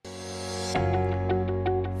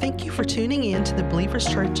Thank you for tuning in to the Believers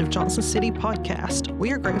Church of Johnson City podcast.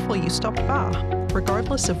 We are grateful you stopped by.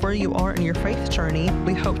 Regardless of where you are in your faith journey,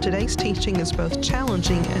 we hope today's teaching is both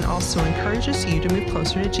challenging and also encourages you to move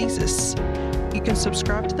closer to Jesus. You can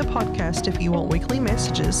subscribe to the podcast if you want weekly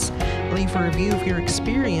messages, leave a review of your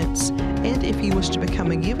experience, and if you wish to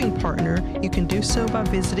become a giving partner, you can do so by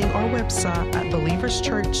visiting our website at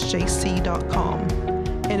believerschurchjc.com.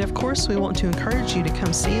 And of course, we want to encourage you to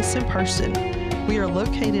come see us in person. We are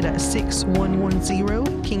located at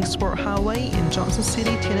 6110 Kingsport Highway in Johnson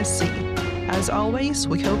City, Tennessee. As always,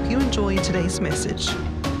 we hope you enjoy today's message.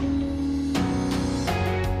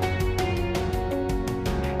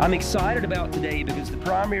 I'm excited about today because the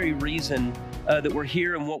primary reason that we're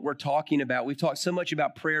here and what we're talking about, we've talked so much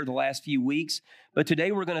about prayer the last few weeks, but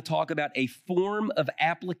today we're going to talk about a form of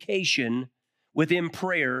application within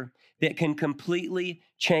prayer that can completely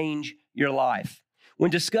change your life. When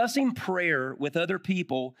discussing prayer with other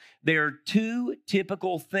people, there are two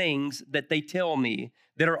typical things that they tell me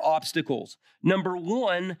that are obstacles. Number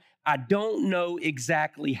one, I don't know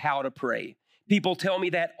exactly how to pray. People tell me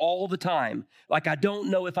that all the time, like I don't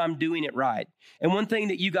know if I'm doing it right. And one thing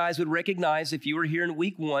that you guys would recognize if you were here in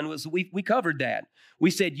week one was we covered that.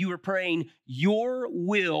 We said you were praying, your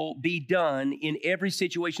will be done in every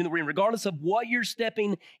situation that we're in, regardless of what you're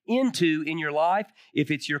stepping into in your life, if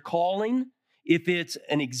it's your calling, if it's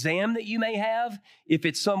an exam that you may have, if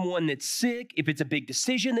it's someone that's sick, if it's a big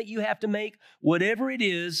decision that you have to make, whatever it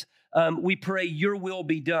is, we pray your will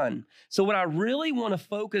be done. So what I really want to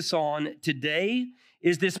focus on today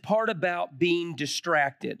is this part about being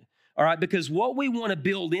distracted. All right, because what we want to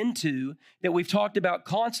build into that we've talked about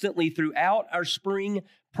constantly throughout our spring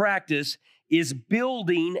practice is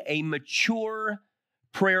building a mature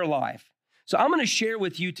prayer life. So I'm going to share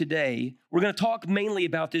with you today, we're going to talk mainly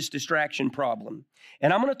about this distraction problem.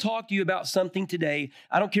 And I'm going to talk to you about something today.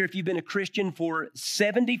 I don't care if you've been a Christian for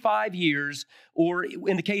 75 years, or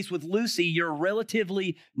in the case with Lucy, you're a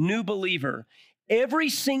relatively new believer. Every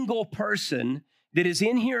single person that is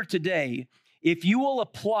in here today, if you will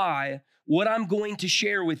apply what I'm going to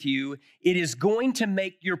share with you, it is going to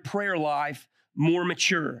make your prayer life more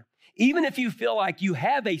mature. Even if you feel like you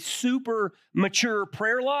have a super mature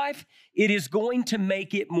prayer life, it is going to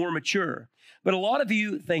make it more mature. But a lot of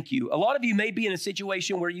you, thank you, a lot of you may be in a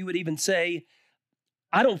situation where you would even say,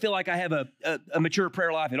 I don't feel like I have a mature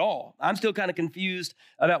prayer life at all. I'm still kind of confused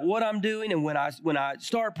about what I'm doing. And when I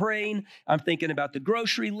start praying, I'm thinking about the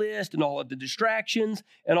grocery list and all of the distractions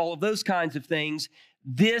and all of those kinds of things.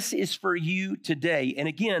 This is for you today. And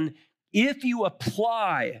again, if you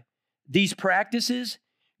apply these practices,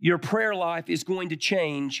 your prayer life is going to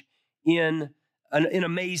change in an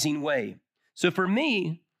amazing way. So for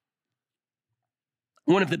me,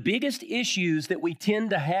 one of the biggest issues that we tend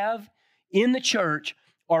to have in the church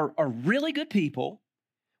are really good people.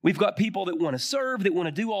 We've got people that want to serve, that want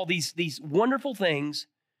to do all these wonderful things,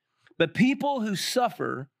 but people who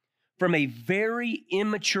suffer from a very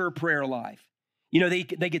immature prayer life. You know, they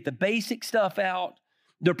get the basic stuff out.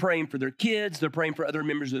 They're praying for their kids. They're praying for other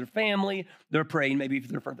members of their family. They're praying maybe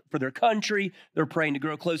for their country. They're praying to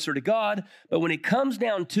grow closer to God. But when it comes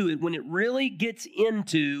down to it, when it really gets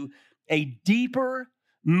into a deeper,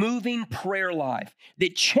 moving prayer life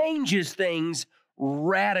that changes things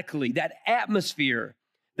radically, that atmosphere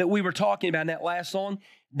that we were talking about in that last song,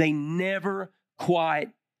 they never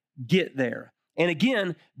quite get there. And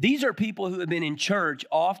again, these are people who have been in church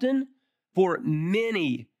often for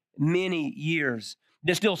many, many years.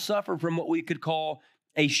 They still suffer from what we could call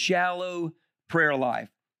a shallow prayer life.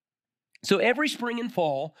 So every spring and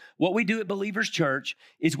fall, what we do at Believers Church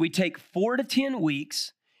is we take 4 to 10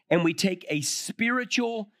 weeks and we take a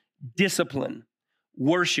spiritual discipline,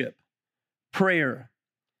 worship, prayer,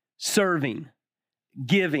 serving,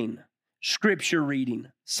 giving, scripture reading,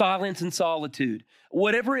 silence and solitude,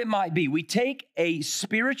 whatever it might be. We take a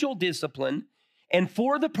spiritual discipline, and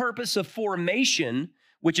for the purpose of formation,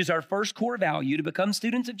 which is our first core value, to become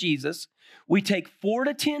students of Jesus, we take 4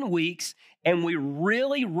 to 10 weeks and we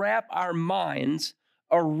really wrap our minds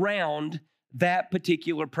around that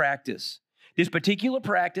particular practice. This particular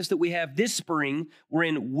practice that we have this spring, we're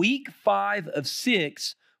in week 5 of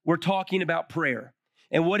 6, we're talking about prayer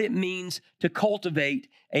and what it means to cultivate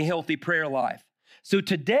a healthy prayer life. So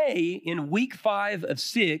today, in week 5 of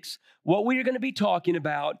 6, what we are going to be talking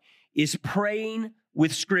about is praying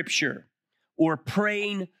with Scripture, or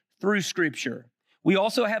praying through Scripture. We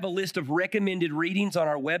also have a list of recommended readings on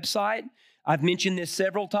our website. I've mentioned this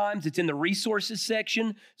several times. It's in the resources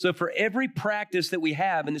section. So for every practice that we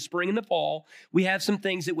have in the spring and the fall, we have some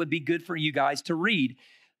things that would be good for you guys to read.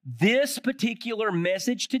 This particular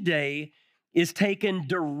message today is taken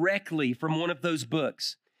directly from one of those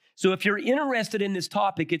books. So if you're interested in this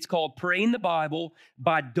topic, it's called Praying the Bible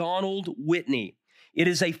by Donald Whitney. It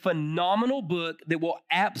is a phenomenal book that will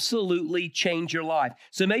absolutely change your life.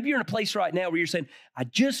 So maybe you're in a place right now where you're saying, I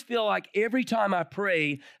just feel like every time I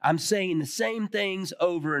pray, I'm saying the same things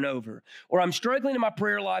over and over. Or I'm struggling in my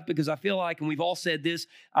prayer life because I feel like, and we've all said this,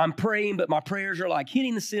 I'm praying, but my prayers are like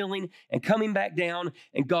hitting the ceiling and coming back down,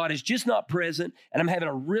 and God is just not present, and I'm having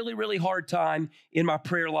a really, really hard time in my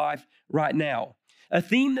prayer life right now. A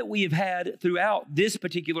theme that we have had throughout this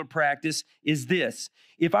particular practice is this.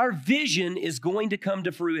 If our vision is going to come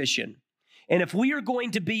to fruition, and if we are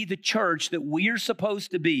going to be the church that we are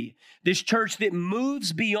supposed to be, this church that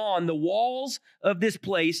moves beyond the walls of this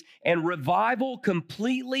place and revival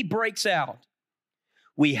completely breaks out,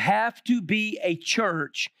 we have to be a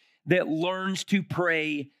church that learns to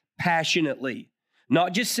pray passionately.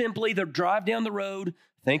 Not just simply the drive down the road,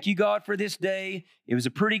 thank you, God, for this day. It was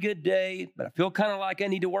a pretty good day, but I feel kind of like I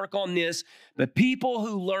need to work on this. But people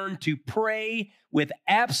who learn to pray with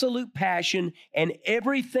absolute passion and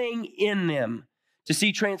everything in them to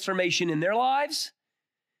see transformation in their lives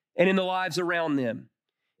and in the lives around them.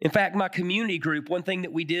 In fact, my community group, one thing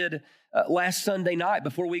that we did last Sunday night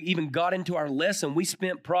before we even got into our lesson, we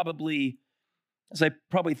spent probably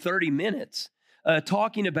 30 minutes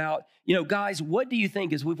talking about, guys, what do you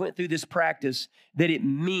think as we went through this practice that it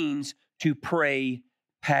means to pray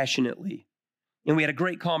passionately? And we had a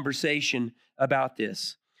great conversation about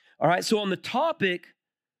this. All right, so on the topic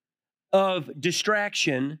of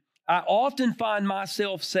distraction, I often find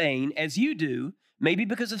myself saying, as you do, maybe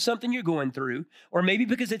because of something you're going through, or maybe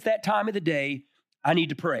because it's that time of the day, I need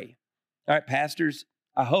to pray. All right, pastors,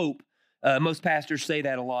 I hope most pastors say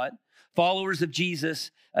that a lot. Followers of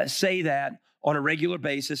Jesus say that on a regular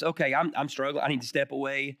basis. Okay, I'm struggling. I need to step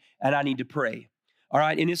away and I need to pray. All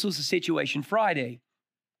right, and this was the situation Friday.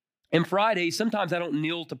 And Friday, sometimes I don't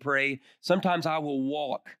kneel to pray. Sometimes I will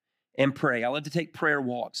walk and pray. I love to take prayer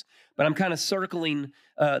walks. But I'm kind of circling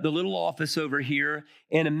the little office over here,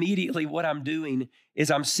 and immediately what I'm doing is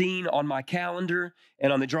I'm seeing on my calendar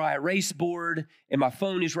and on the dry erase board, and my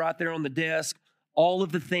phone is right there on the desk, all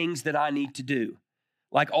of the things that I need to do,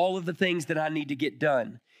 like all of the things that I need to get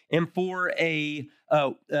done. And for a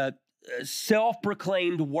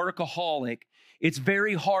self-proclaimed workaholic, it's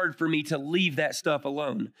very hard for me to leave that stuff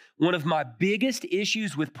alone. One of my biggest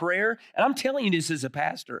issues with prayer, and I'm telling you this as a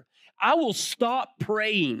pastor, I will stop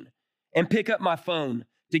praying and pick up my phone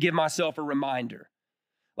to give myself a reminder.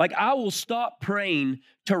 Like I will stop praying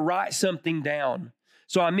to write something down.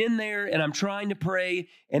 So I'm in there and I'm trying to pray,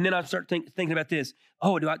 and then I start thinking about this.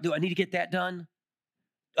 Oh, do I need to get that done?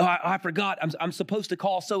 Oh, I forgot. I'm supposed to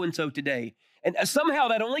call so-and-so today. And somehow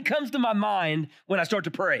that only comes to my mind when I start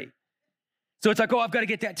to pray. So it's like, oh, I've got to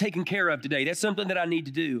get that taken care of today. That's something that I need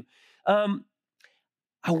to do.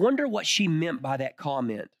 I wonder what she meant by that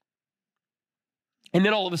comment. And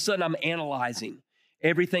then all of a sudden I'm analyzing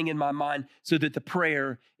everything in my mind so that the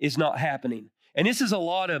prayer is not happening. And this is a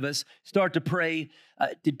lot of us start to pray.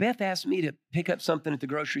 Did Beth ask me to pick up something at the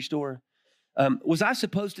grocery store? Was I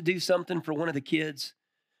supposed to do something for one of the kids?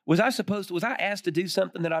 Was I asked to do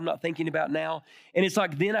something that I'm not thinking about now? And it's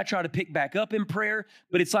like, then I try to pick back up in prayer,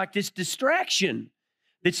 but it's like this distraction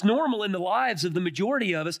that's normal in the lives of the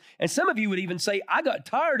majority of us. And some of you would even say, I got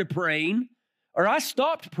tired of praying, or I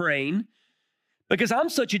stopped praying because I'm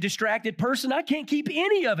such a distracted person, I can't keep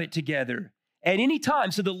any of it together at any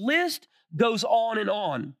time. So the list goes on and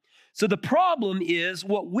on. So the problem is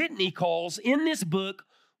what Whitney calls in this book,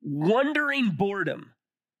 wandering boredom.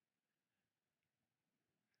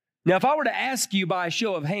 Now, if I were to ask you by a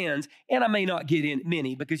show of hands, and I may not get in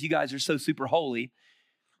many because you guys are so super holy,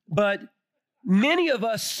 but many of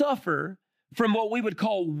us suffer from what we would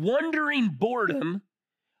call wandering boredom.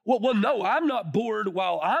 Well, no, I'm not bored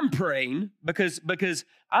while I'm praying because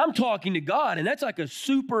I'm talking to God, and that's like a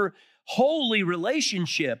super holy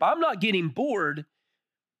relationship. I'm not getting bored.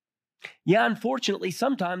 Yeah, unfortunately,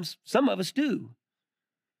 sometimes some of us do.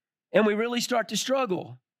 And we really start to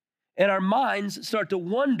struggle. And our minds start to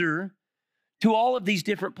wander to all of these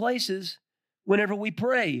different places whenever we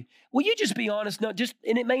pray. Will you just be honest?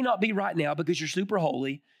 And it may not be right now because you're super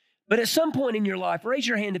holy, but at some point in your life, raise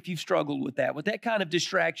your hand if you've struggled with that kind of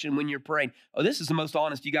distraction when you're praying. Oh, this is the most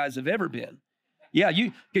honest you guys have ever been. Yeah,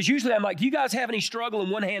 because usually I'm like, do you guys have any struggle? And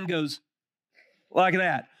one hand goes like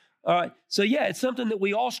that. All right. So yeah, it's something that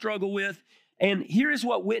we all struggle with. And here is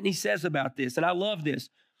what Whitney says about this. And I love this.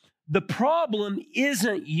 The problem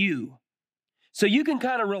isn't you. So you can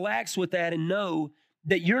kind of relax with that and know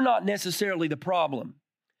that you're not necessarily the problem.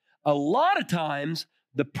 A lot of times,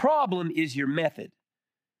 the problem is your method.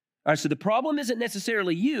 All right, so the problem isn't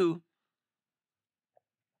necessarily you.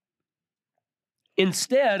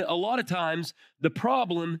 Instead, a lot of times, the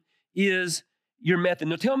problem is your method.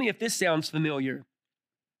 Now, tell me if this sounds familiar.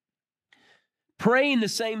 Praying the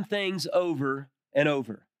same things over and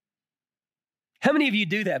over. How many of you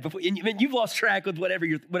do that before? You've lost track with whatever.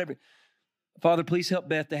 Father, please help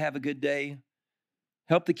Beth to have a good day.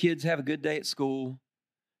 Help the kids have a good day at school.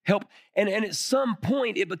 Help. And at some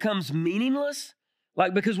point, it becomes meaningless,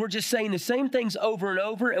 like because we're just saying the same things over and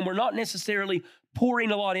over, and we're not necessarily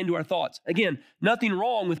pouring a lot into our thoughts. Again, nothing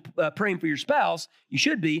wrong with praying for your spouse. You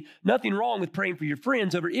should be. Nothing wrong with praying for your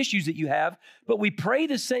friends over issues that you have. But we pray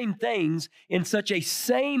the same things in such a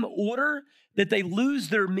same order that they lose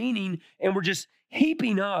their meaning, and we're just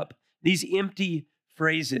heaping up these empty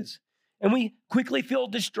phrases. And we quickly feel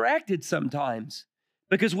distracted sometimes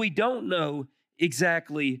because we don't know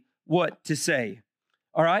exactly what to say.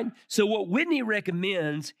 All right? So what Whitney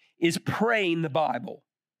recommends is praying the Bible.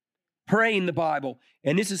 Praying the Bible.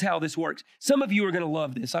 And this is how this works. Some of you are going to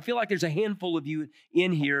love this. I feel like there's a handful of you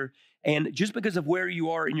in here, and just because of where you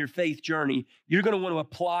are in your faith journey, you're going to want to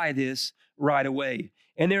apply this right away.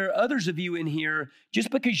 And there are others of you in here,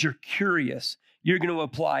 just because you're curious, you're going to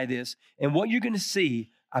apply this. And what you're going to see,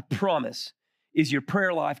 I promise, is your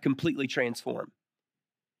prayer life completely transform.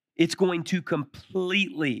 It's going to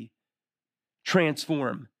completely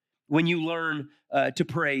transform when you learn to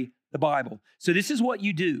pray the Bible. So this is what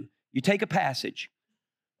you do. You take a passage.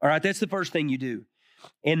 All right, that's the first thing you do.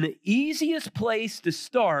 And the easiest place to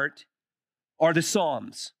start are the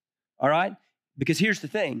Psalms. All right? Because here's the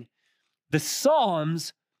thing. The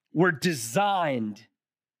Psalms were designed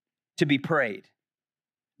to be prayed.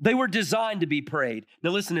 They were designed to be prayed.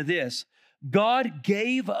 Now listen to this. God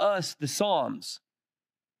gave us the Psalms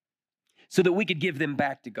so that we could give them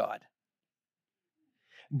back to God.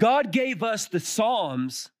 God gave us the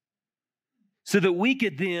Psalms so that we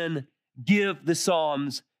could then give the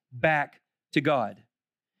Psalms back to God.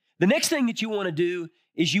 The next thing that you want to do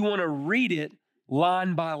is you want to read it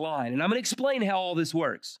line by line. And I'm going to explain how all this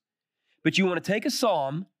works. But you want to take a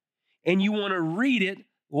psalm and you want to read it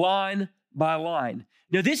line by line.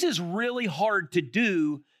 Now, this is really hard to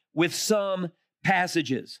do with some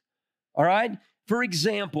passages. All right? For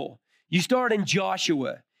example, you start in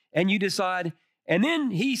Joshua and you decide, and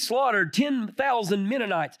then he slaughtered 10,000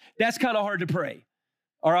 Mennonites. That's kind of hard to pray.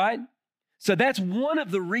 All right? So that's one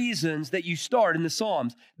of the reasons that you start in the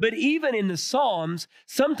Psalms. But even in the Psalms,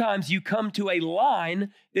 sometimes you come to a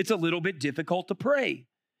line that's a little bit difficult to pray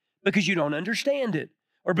because you don't understand it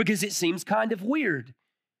or because it seems kind of weird.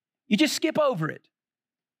 You just skip over it.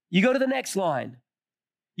 You go to the next line.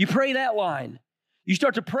 You pray that line. You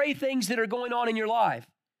start to pray things that are going on in your life.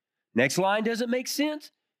 Next line doesn't make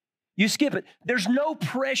sense. You skip it. There's no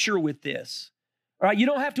pressure with this. All right, you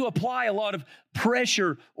don't have to apply a lot of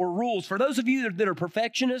pressure or rules. For those of you that are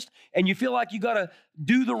perfectionists and you feel like you got to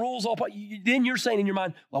do the rules, then you're saying in your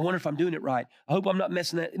mind, well, I wonder if I'm doing it right. I hope I'm not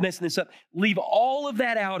messing this up. Leave all of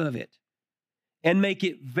that out of it and make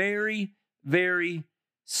it very, very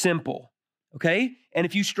simple, okay? And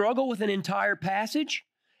if you struggle with an entire passage,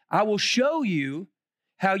 I will show you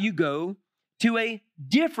how you go to a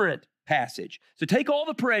different passage. So take all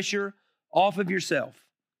the pressure off of yourself,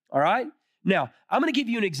 all right? Now, I'm going to give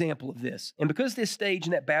you an example of this. And because this stage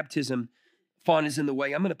and that baptism font is in the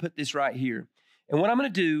way, I'm going to put this right here. And what I'm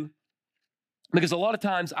going to do, because a lot of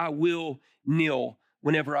times I will kneel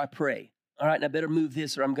whenever I pray. All right, and I better move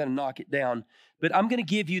this or I'm going to knock it down. But I'm going to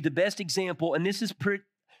give you the best example. And this is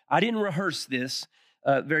I didn't rehearse this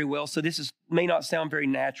very well, so this may not sound very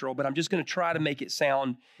natural, but I'm just going to try to make it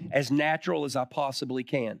sound as natural as I possibly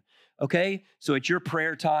can. Okay, so it's your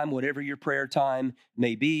prayer time, whatever your prayer time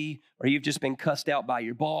may be, or you've just been cussed out by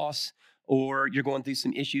your boss, or you're going through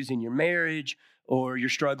some issues in your marriage, or you're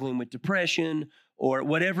struggling with depression, or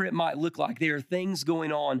whatever it might look like. There are things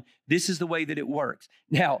going on. This is the way that it works.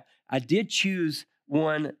 Now, I did choose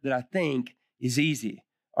one that I think is easy,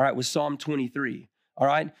 all right, with Psalm 23. All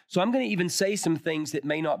right, so I'm going to even say some things that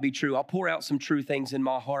may not be true. I'll pour out some true things in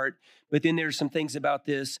my heart, but then there's some things about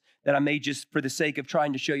this that I may just, for the sake of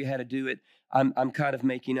trying to show you how to do it, I'm kind of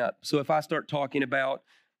making up. So if I start talking about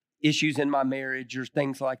issues in my marriage or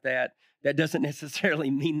things like that, that doesn't necessarily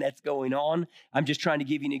mean that's going on. I'm just trying to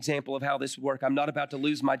give you an example of how this would work. I'm not about to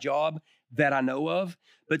lose my job that I know of.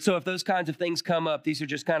 But so if those kinds of things come up, these are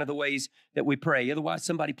just kind of the ways that we pray. Otherwise,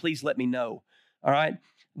 somebody please let me know. All right.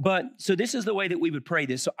 But so this is the way that we would pray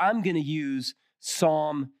this. So I'm going to use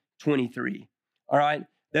Psalm 23. All right.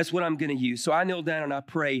 That's what I'm going to use. So I kneel down and I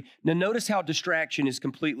pray. Now notice how distraction is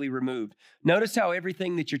completely removed. Notice how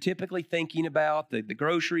everything that you're typically thinking about, the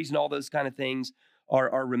groceries and all those kind of things,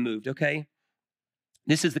 are removed, okay?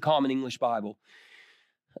 This is the Common English Bible.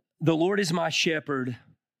 The Lord is my shepherd,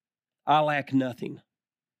 I lack nothing.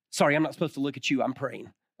 Sorry, I'm not supposed to look at you, I'm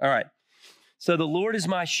praying. All right. So the Lord is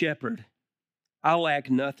my shepherd, I lack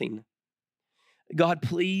nothing. God,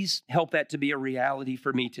 please help that to be a reality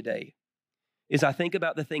for me today. As I think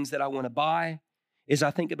about the things that I want to buy, as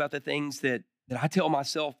I think about the things that I tell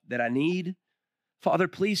myself that I need, Father,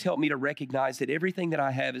 please help me to recognize that everything that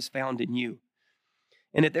I have is found in you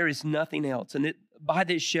and that there is nothing else. And that by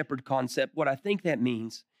this shepherd concept, what I think that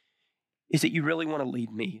means is that you really want to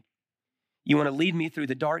lead me. You want to lead me through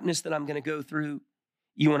the darkness that I'm going to go through.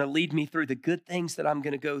 You want to lead me through the good things that I'm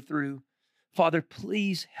going to go through. Father,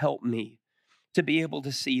 please help me to be able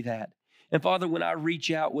to see that. And Father, when I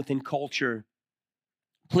reach out within culture,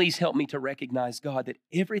 please help me to recognize, God, that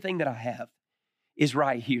everything that I have is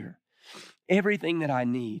right here. Everything that I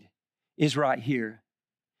need is right here.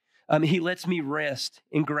 He lets me rest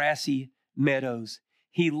in grassy meadows.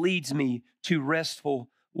 He leads me to restful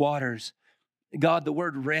waters. God, the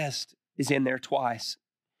word rest is in there twice,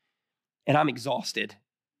 and I'm exhausted.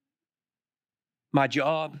 My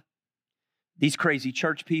job, these crazy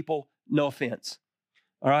church people, no offense,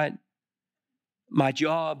 all right? My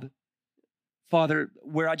job, Father,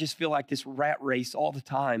 where I just feel like this rat race all the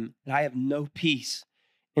time, and I have no peace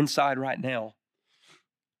inside right now.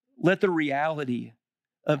 Let the reality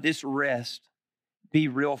of this rest be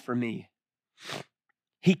real for me.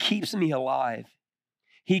 He keeps me alive.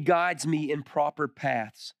 He guides me in proper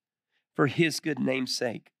paths for His good name's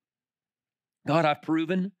sake. God, I've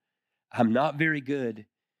proven I'm not very good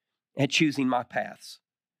at choosing my paths.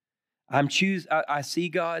 I see,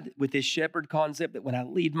 God, with this shepherd concept that when I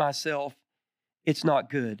lead myself, it's not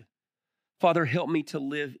good. Father, help me to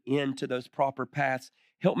live into those proper paths.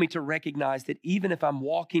 Help me to recognize that even if I'm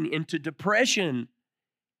walking into depression,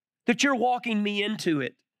 that you're walking me into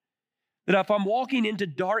it. That if I'm walking into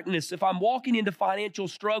darkness, if I'm walking into financial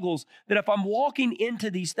struggles, that if I'm walking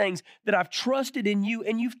into these things, that I've trusted in you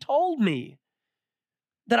and you've told me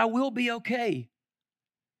that I will be okay.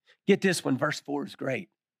 Get this one, verse 4 is great.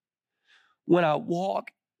 When I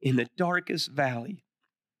walk in the darkest valley,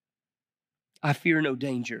 I fear no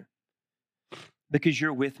danger because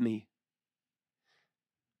you're with me.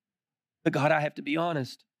 But God, I have to be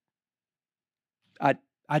honest.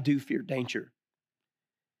 I do fear danger.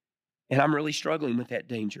 And I'm really struggling with that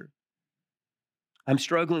danger. I'm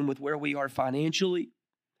struggling with where we are financially.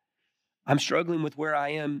 I'm struggling with where I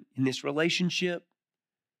am in this relationship.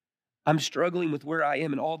 I'm struggling with where I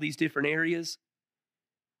am in all these different areas.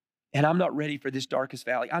 And I'm not ready for this darkest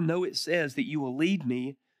valley. I know it says that you will lead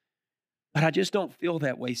me, but I just don't feel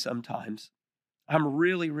that way sometimes. I'm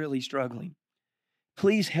really, really struggling.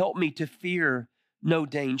 Please help me to fear no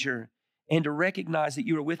danger and to recognize that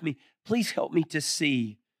you are with me. Please help me to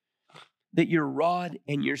see that your rod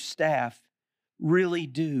and your staff really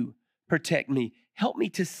do protect me. Help me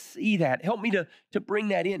to see that. Help me to bring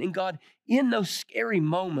that in. And God, in those scary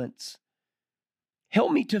moments,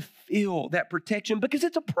 help me to feel that protection because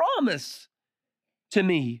it's a promise to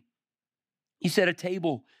me. You set a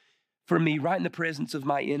table for me right in the presence of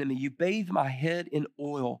my enemy. You bathe my head in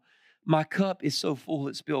oil. My cup is so full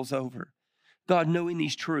it spills over. God, knowing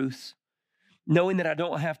these truths, knowing that I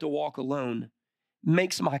don't have to walk alone,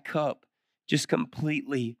 makes my cup just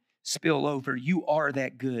completely spill over. You are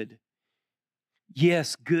that good.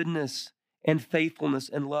 Yes, goodness and faithfulness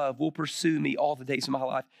and love will pursue me all the days of my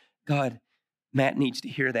life. God, Matt needs to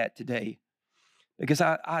hear that today because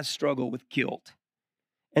I struggle with guilt.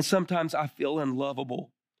 And sometimes I feel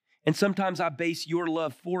unlovable. And sometimes I base your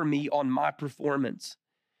love for me on my performance.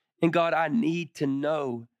 And God, I need to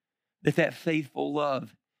know that faithful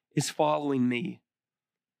love is following me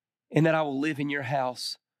and that I will live in your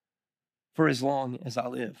house for as long as I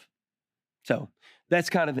live. So that's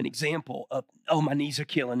kind of an example of, oh, my knees are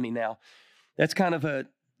killing me now. That's kind of an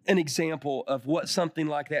example of what something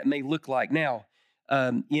like that may look like. Now,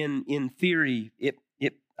 in theory,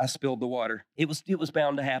 I spilled the water. It was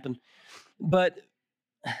bound to happen. But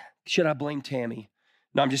should I blame Tammy?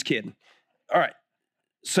 No, I'm just kidding. All right.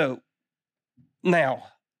 So now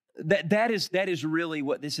that is really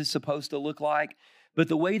what this is supposed to look like. But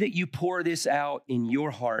the way that you pour this out in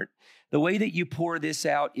your heart, the way that you pour this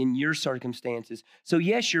out in your circumstances. So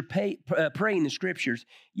yes, you're praying the scriptures.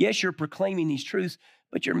 Yes, you're proclaiming these truths,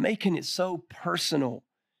 but you're making it so personal.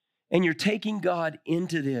 And you're taking God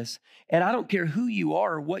into this. And I don't care who you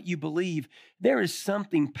are or what you believe, there is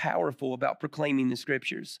something powerful about proclaiming the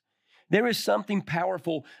scriptures. There is something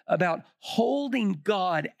powerful about holding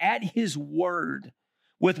God at His word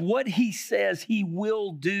with what He says He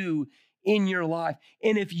will do in your life.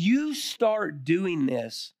 And if you start doing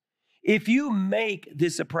this, if you make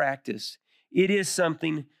this a practice, it is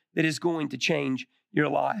something that is going to change your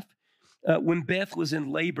life. When Beth was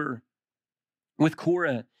in labor with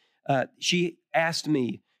Cora, she asked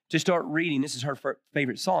me to start reading. This is her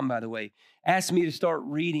favorite psalm, by the way. Asked me to start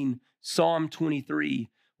reading Psalm 23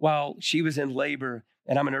 while she was in labor.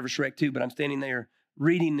 And I'm a nervous wreck too, but I'm standing there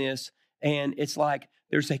reading this. And it's like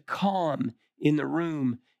there's a calm in the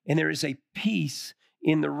room and there is a peace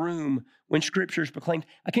in the room when Scripture is proclaimed.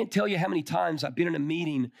 I can't tell you how many times I've been in a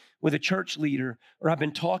meeting with a church leader or I've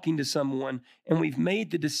been talking to someone and we've made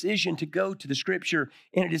the decision to go to the Scripture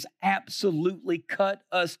and it has absolutely cut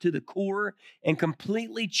us to the core and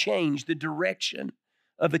completely changed the direction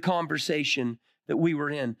of the conversation that we were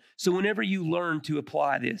in. So whenever you learn to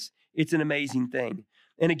apply this, it's an amazing thing.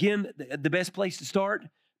 And again, the best place to start,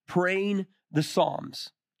 praying the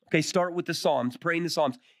Psalms. Okay, start with the Psalms, praying the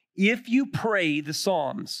Psalms. If you pray the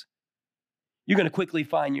Psalms, you're going to quickly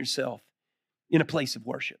find yourself in a place of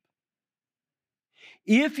worship.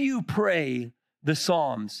 If you pray the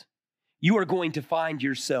Psalms, you are going to find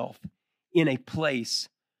yourself in a place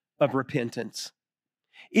of repentance.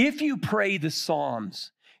 If you pray the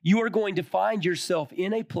Psalms, you are going to find yourself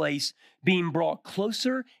in a place being brought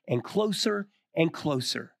closer and closer and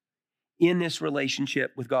closer in this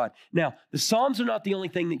relationship with God. Now, the Psalms are not the only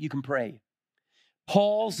thing that you can pray.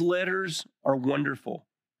 Paul's letters are wonderful.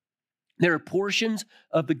 There are portions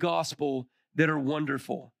of the gospel that are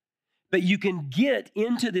wonderful. But you can get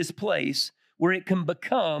into this place where it can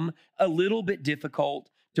become a little bit difficult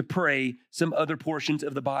to pray some other portions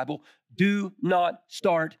of the Bible. Do not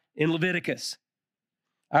start in Leviticus.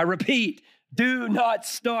 I repeat, do not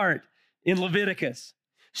start in Leviticus.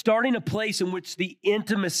 Start in a place in which the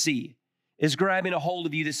intimacy is grabbing a hold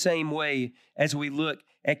of you the same way as we look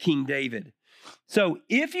at King David. So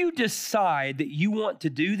if you decide that you want to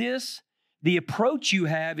do this, the approach you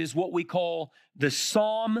have is what we call the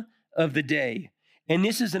Psalm of the Day. And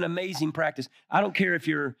this is an amazing practice. I don't care if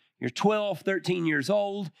you're 12, 13 years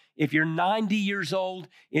old, if you're 90 years old,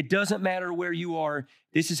 it doesn't matter where you are.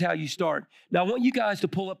 This is how you start. Now, I want you guys to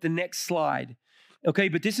pull up the next slide, okay?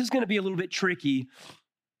 But this is going to be a little bit tricky.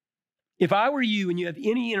 If I were you and you have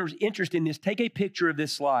any interest in this, take a picture of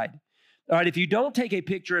this slide. All right, if you don't take a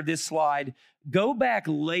picture of this slide, go back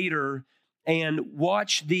later and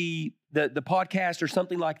watch the podcast or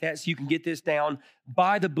something like that so you can get this down.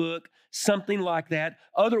 Buy the book, something like that.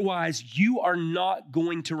 Otherwise, you are not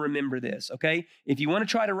going to remember this, okay? If you want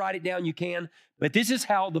to try to write it down, you can. But this is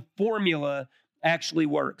how the formula actually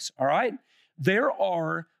works, all right? There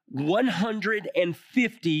are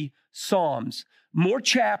 150 Psalms, more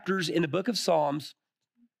chapters in the book of Psalms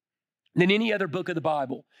than any other book of the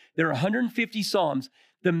Bible. There are 150 Psalms.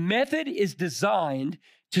 The method is designed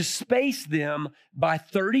to space them by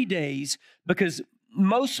 30 days because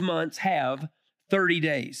most months have 30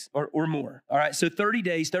 days or more. All right, so 30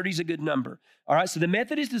 days, 30 is a good number. All right, so the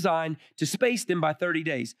method is designed to space them by 30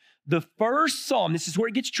 days. The first Psalm, this is where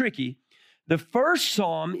it gets tricky. The first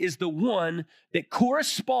Psalm is the one that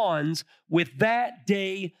corresponds with that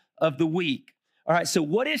day of the week. All right, so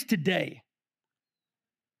what is today?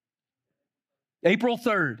 April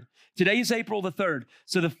 3rd. Today is April the 3rd.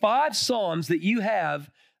 So the 5 Psalms that you have,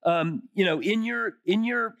 in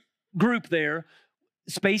your group there,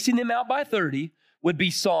 spacing them out by 30, would be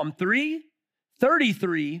Psalm 3,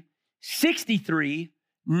 33, 63,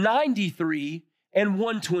 93, and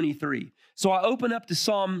 123. So I open up to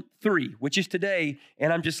Psalm 3, which is today,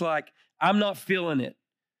 and I'm just like, I'm not feeling it.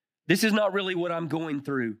 This is not really what I'm going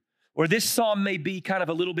through. Or this psalm may be kind of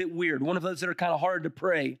a little bit weird, one of those that are kind of hard to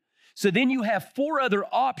pray. So then you have 4 other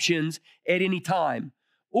options at any time.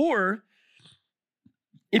 Or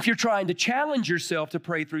if you're trying to challenge yourself to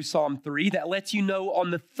pray through Psalm 3, that lets you know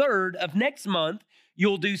on the 3rd of next month,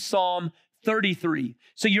 you'll do Psalm 33.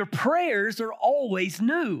 So your prayers are always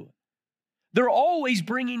new. They're always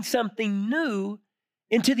bringing something new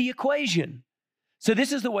into the equation. So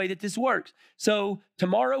this is the way that this works. So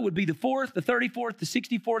tomorrow would be the 4th, the 34th, the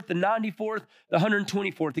 64th, the 94th, the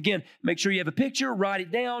 124th. Again, make sure you have a picture, write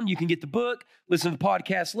it down. You can get the book, listen to the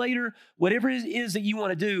podcast later, whatever it is that you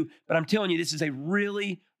want to do. But I'm telling you, this is a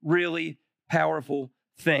really, really powerful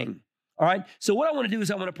thing. All right? So what I want to do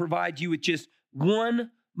is I want to provide you with just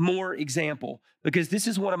one more example because this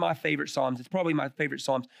is one of my favorite Psalms. It's probably my favorite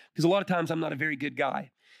Psalms because a lot of times I'm not a very good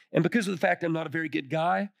guy. And because of the fact I'm not a very good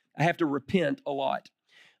guy, I have to repent a lot.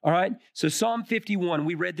 All right? So Psalm 51,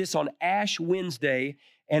 we read this on Ash Wednesday,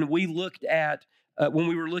 and we looked at, when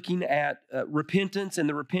we were looking at repentance and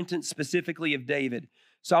the repentance specifically of David.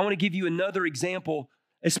 So I want to give you another example,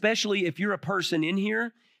 especially if you're a person in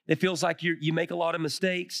here that feels like you make a lot of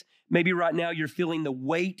mistakes. Maybe right now you're feeling the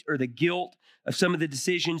weight or the guilt of some of the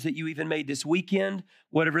decisions that you even made this weekend,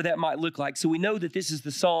 whatever that might look like. So we know that this is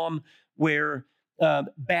the psalm where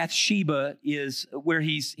Bathsheba is, where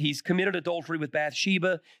he's committed adultery with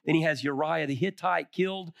Bathsheba. Then he has Uriah the Hittite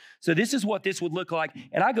killed. So this is what this would look like.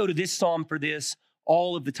 And I go to this psalm for this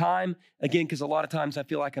all of the time, again, because a lot of times I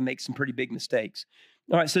feel like I make some pretty big mistakes.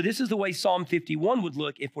 All right, so this is the way Psalm 51 would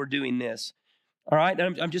look if we're doing this. All right,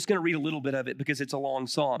 I'm just going to read a little bit of it because it's a long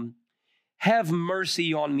psalm. Have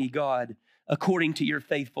mercy on me, God, according to your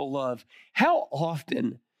faithful love. How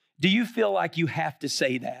often do you feel like you have to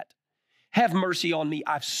say that? Have mercy on me.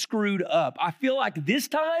 I've screwed up. I feel like this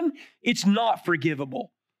time it's not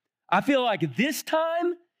forgivable. I feel like this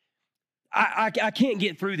time I can't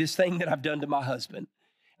get through this thing that I've done to my husband.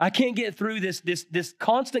 I can't get through this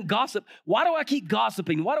constant gossip. Why do I keep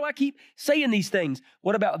gossiping? Why do I keep saying these things?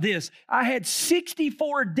 What about this? I had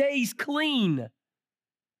 64 days clean,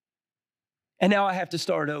 and now I have to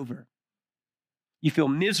start over. You feel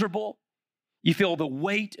miserable. You feel the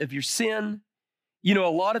weight of your sin. You know, a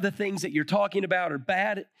lot of the things that you're talking about are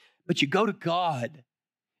bad, but you go to God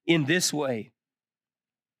in this way.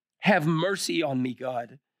 Have mercy on me,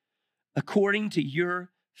 God, according to your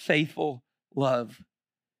faithful love.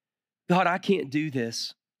 God, I can't do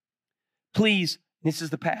this. Please, this is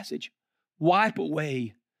the passage, wipe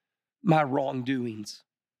away my wrongdoings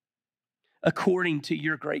according to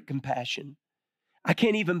your great compassion. I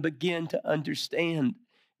can't even begin to understand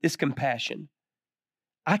this compassion.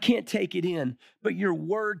 I can't take it in, but your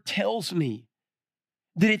word tells me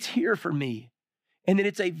that it's here for me and that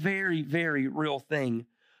it's a very, very real thing.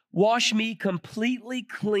 Wash me completely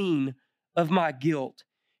clean of my guilt.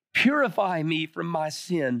 Purify me from my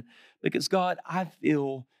sin, because God, I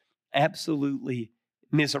feel absolutely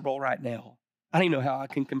miserable right now. I don't even know how I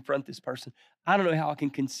can confront this person. I don't know how I can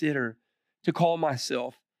consider to call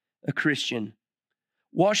myself a Christian.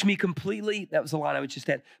 Wash me completely, that was the line I was just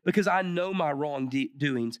at, because I know my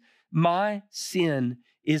wrongdoings. My sin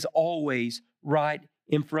is always right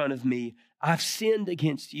in front of me. I've sinned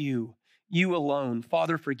against you, you alone.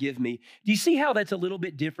 Father, forgive me. Do you see how that's a little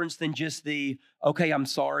bit different than just the, okay, I'm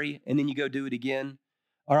sorry, and then you go do it again?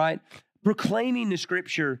 All right? Proclaiming the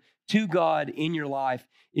scripture to God in your life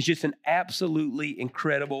is just an absolutely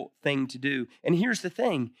incredible thing to do. And here's the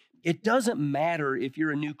thing. It doesn't matter if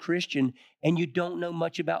you're a new Christian and you don't know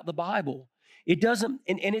much about the Bible. It doesn't,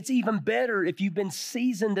 and it's even better if you've been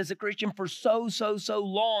seasoned as a Christian for so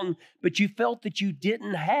long, but you felt that you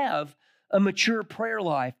didn't have a mature prayer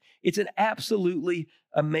life. It's an absolutely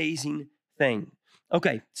amazing thing.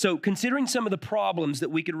 Okay, so considering some of the problems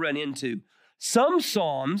that we could run into, some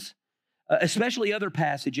Psalms, especially other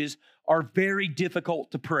passages, are very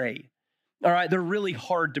difficult to pray. All right, they're really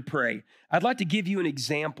hard to pray. I'd like to give you an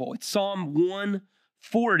example. It's Psalm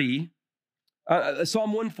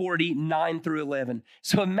 140, 9 through 11.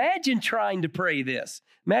 So imagine trying to pray this.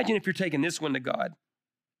 Imagine if you're taking this one to God.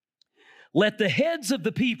 Let the heads of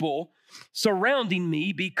the people surrounding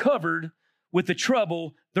me be covered with the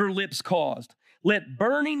trouble their lips caused. Let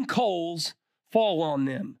burning coals fall on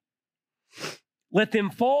them. Let them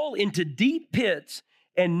fall into deep pits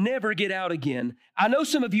and never get out again. I know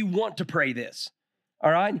some of you want to pray this,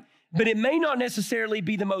 all right? But it may not necessarily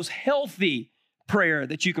be the most healthy prayer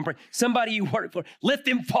that you can pray. Somebody you work for, let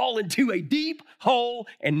them fall into a deep hole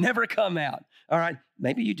and never come out, all right?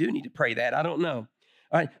 Maybe you do need to pray that. I don't know.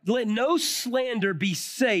 All right, let no slander be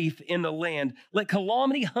safe in the land. Let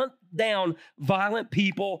calamity hunt down violent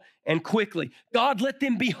people and quickly. God, let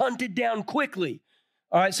them be hunted down quickly.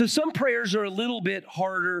 All right, so some prayers are a little bit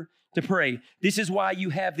harder to pray. This is why you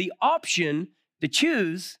have the option to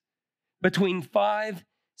choose between 5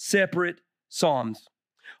 separate Psalms.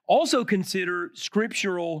 Also consider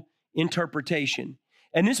scriptural interpretation.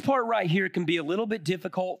 And this part right here can be a little bit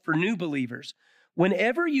difficult for new believers.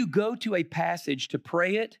 Whenever you go to a passage to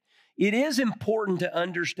pray it, it is important to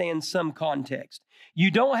understand some context.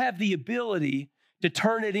 You don't have the ability to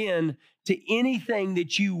turn it in to anything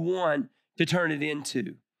that you want to turn it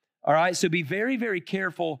into. All right, so be very, very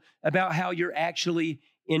careful about how you're actually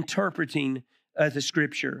interpreting the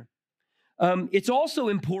scripture. It's also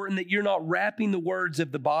important that you're not wrapping the words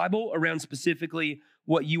of the Bible around specifically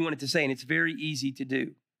what you want it to say, and it's very easy to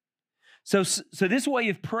do. So this way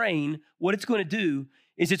of praying, what it's going to do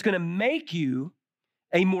is it's going to make you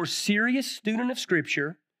a more serious student of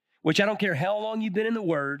Scripture, which I don't care how long you've been in the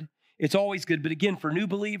Word, it's always good. But again, for new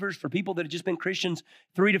believers, for people that have just been Christians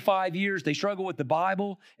 3 to 5 years, they struggle with the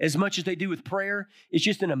Bible as much as they do with prayer. It's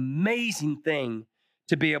just an amazing thing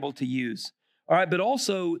to be able to use. All right, but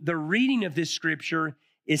also the reading of this Scripture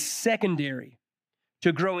is secondary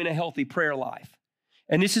to growing a healthy prayer life.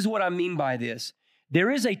 And this is what I mean by this.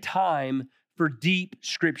 There is a time for deep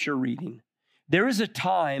scripture reading. There is a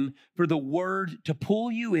time for the word to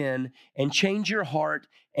pull you in and change your heart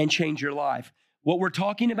and change your life. What we're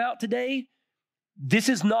talking about today, this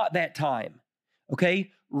is not that time,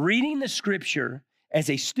 okay? Reading the scripture as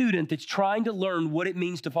a student that's trying to learn what it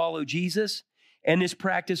means to follow Jesus and this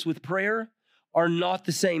practice with prayer are not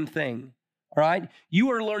the same thing, all right?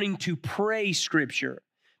 You are learning to pray scripture,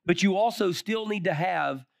 but you also still need to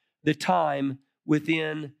have the time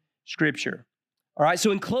within scripture. All right,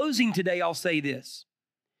 so in closing today, I'll say this.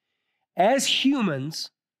 As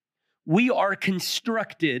humans, we are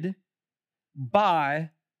constructed by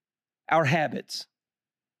our habits.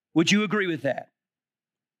 Would you agree with that?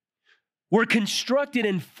 We're constructed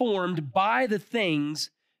and formed by the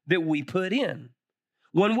things that we put in.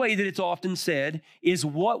 One way that it's often said is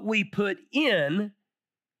what we put in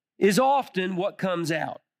is often what comes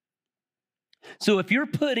out. So if you're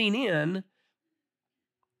putting in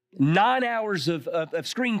 9 hours of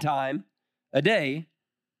screen time a day,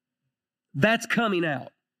 that's coming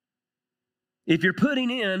out. If you're putting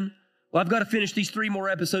in, well, I've got to finish these 3 more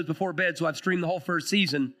episodes before bed, so I've streamed the whole first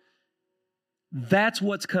season, that's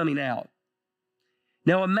what's coming out.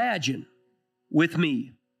 Now imagine with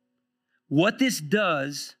me what this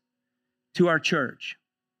does to our church.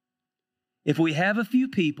 If we have a few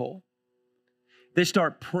people that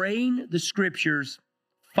start praying the scriptures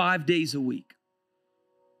 5 days a week,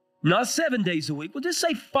 not 7 days a week, we'll just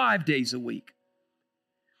say 5 days a week.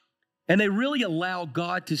 And they really allow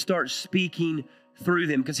God to start speaking through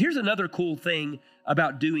them. Because here's another cool thing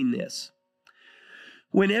about doing this.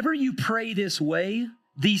 Whenever you pray this way,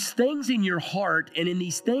 these things in your heart and in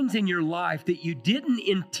these things in your life that you didn't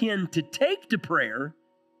intend to take to prayer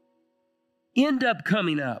end up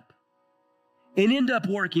coming up and end up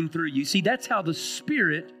working through you. See, that's how the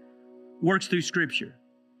Spirit works through Scripture.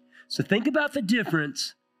 So think about the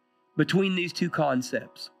difference between these two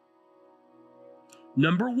concepts.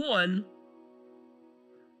 Number one,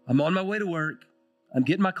 I'm on my way to work. I'm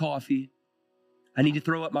getting my coffee. I need to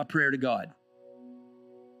throw up my prayer to God.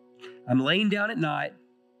 I'm laying down at night.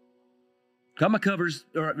 Got my covers,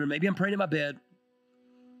 or maybe I'm praying in my bed.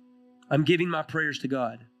 I'm giving my prayers to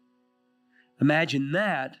God. Imagine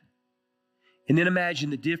that, and then imagine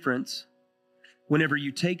the difference whenever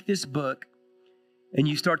you take this book and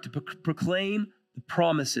you start to proclaim the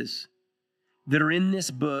promises that are in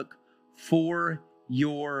this book for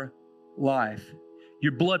your life.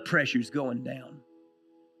 Your blood pressure is going down.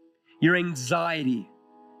 Your anxiety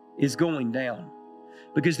is going down.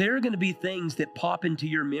 Because there are going to be things that pop into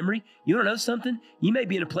your memory. You want to know something? You may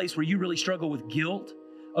be in a place where you really struggle with guilt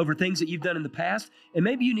over things that you've done in the past. And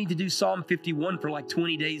maybe you need to do Psalm 51 for like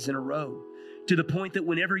 20 days in a row. To the point that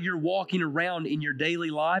whenever you're walking around in your daily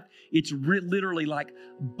life, it's literally like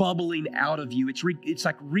bubbling out of you. It's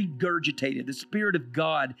like regurgitated. The Spirit of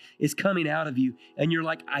God is coming out of you. And you're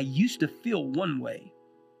like, I used to feel one way,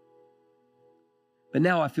 but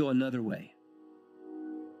now I feel another way.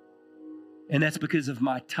 And that's because of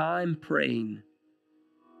my time praying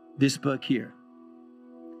this book here.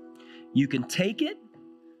 You can take it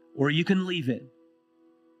or you can leave it.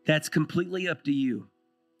 That's completely up to you.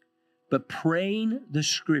 But praying the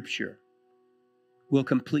Scripture will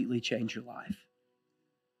completely change your life.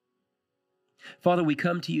 Father, we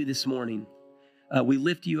come to you this morning. We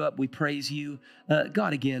lift you up. We praise you.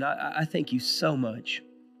 God, again, I thank you so much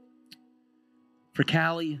for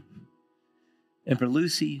Callie and for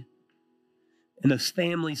Lucy and those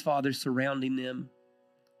families, Father, surrounding them.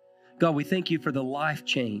 God, we thank you for the life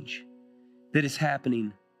change that is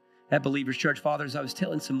happening at Believers Church. Father, as I was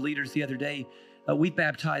telling some leaders the other day, we've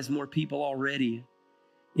baptized more people already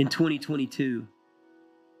in 2022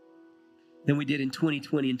 than we did in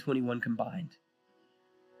 2020 and 21 combined.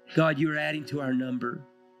 God, you are adding to our number.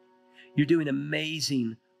 You're doing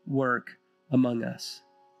amazing work among us.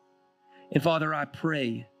 And Father, I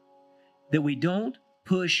pray that we don't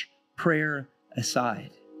push prayer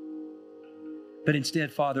aside, but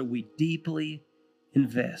instead, Father, we deeply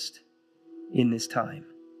invest in this time.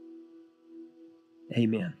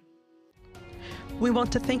 Amen. We want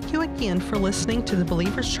to thank you again for listening to the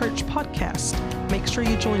Believers Church podcast. Make sure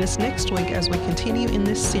you join us next week as we continue in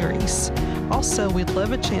this series. Also, we'd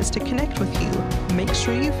love a chance to connect with you. Make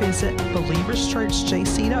sure you visit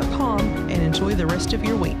believerschurchjc.com and enjoy the rest of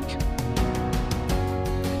your week.